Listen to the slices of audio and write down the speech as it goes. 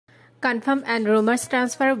Confirm and Rumours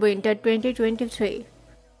transfer winter 2023.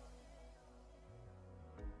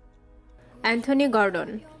 Anthony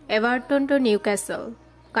Gordon, Everton to Newcastle.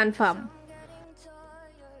 Confirm.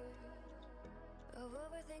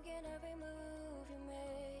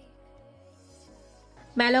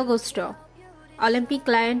 Malo Gusto, Olympic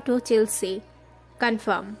Lyon to Chelsea.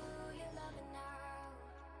 Confirm.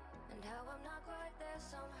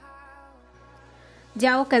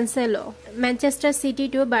 Joao Cancelo, Manchester City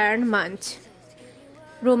to Bayern Munich.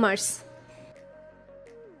 Rumours.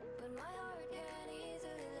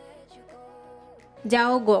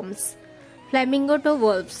 Joao Gomes, Flamingo to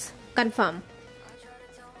Wolves. Confirm.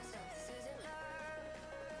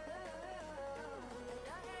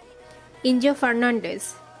 Enzo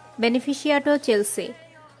Fernández, Beneficia to Chelsea.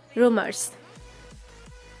 Rumours.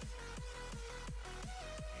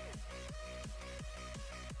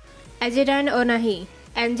 Ajedan Onahi,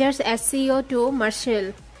 Angers SCO to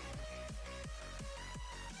Marseille.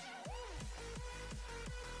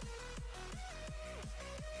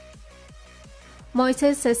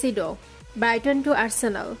 Moisés Caicedo, Brighton to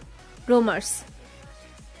Arsenal. Rumours.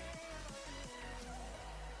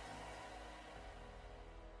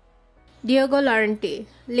 Diego Llorente,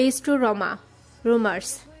 Leeds to Roma.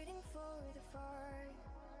 Rumours.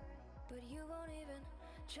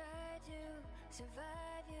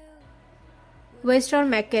 Weston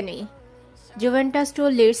McKennie, Juventus to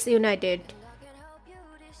Leeds United.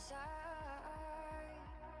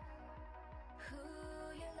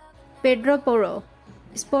 Pedro Porro,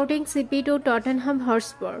 Sporting CP to Tottenham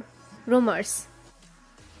Hotspur. Rumours.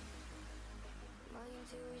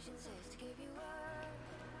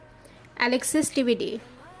 Alexis TBD,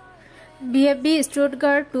 VfB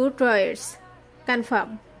Stuttgart to Troyes.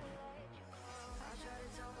 Confirm.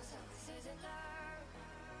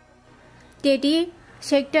 Teddy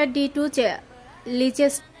Shakhtar D to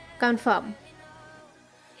Leeds. Confirm.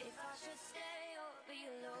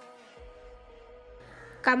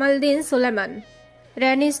 Kamaldeen Suleiman,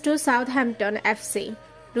 Rennes to Southampton FC.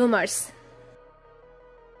 Rumours.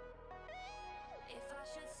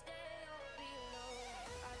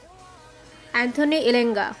 Anthony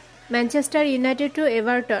Ilenga, Manchester United to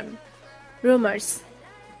Everton. Rumours.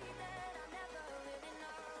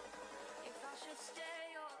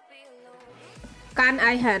 Can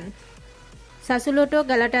Ayhan, Sassuolo to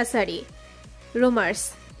Galatasaray.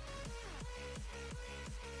 Rumours.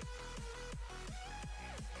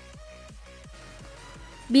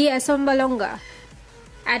 B. Assombalonga,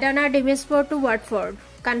 Adana Demirspor to Watford.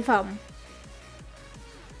 Confirm.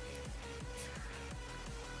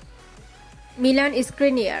 Milan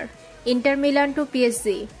Skriniar, Inter Milan to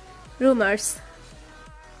PSG. Rumours.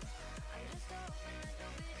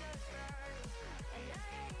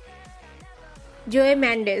 Joe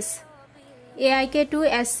Mendes, AIK to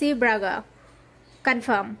SC Braga.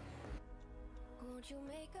 Confirm.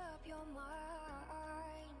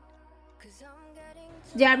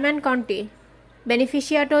 German Conti,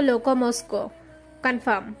 Beneficia to Loco Moscow.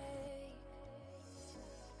 Confirm.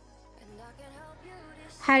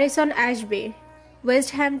 Harrison Ashby, West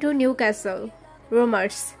Ham to Newcastle.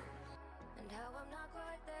 Rumours.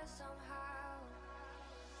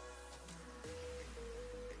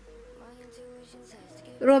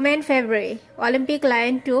 Romain Fabry, Olympic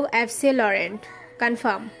Lyon to FC Lorient.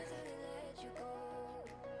 Confirm.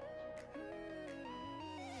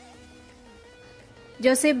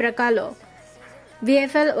 Jose Bracalo,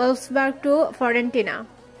 VfL Wolfsburg to Fiorentina.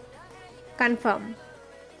 Confirm.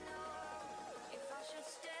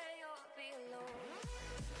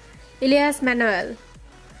 Elias Manuel,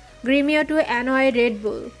 Gremio to Anoy Red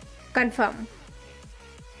Bull. Confirm.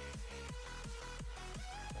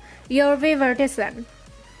 Jorge Vertessen,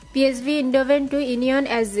 PSV Eindhoven to Union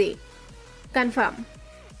SG. Confirm.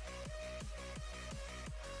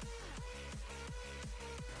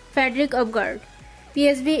 Fredrik Upgaard,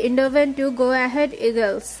 PSV Eindhoven to Go Ahead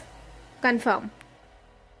Eagles. Confirm.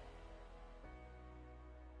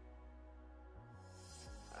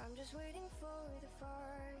 I'm just waiting for the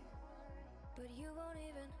fight, but you won't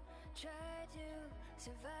even try to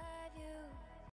survive you.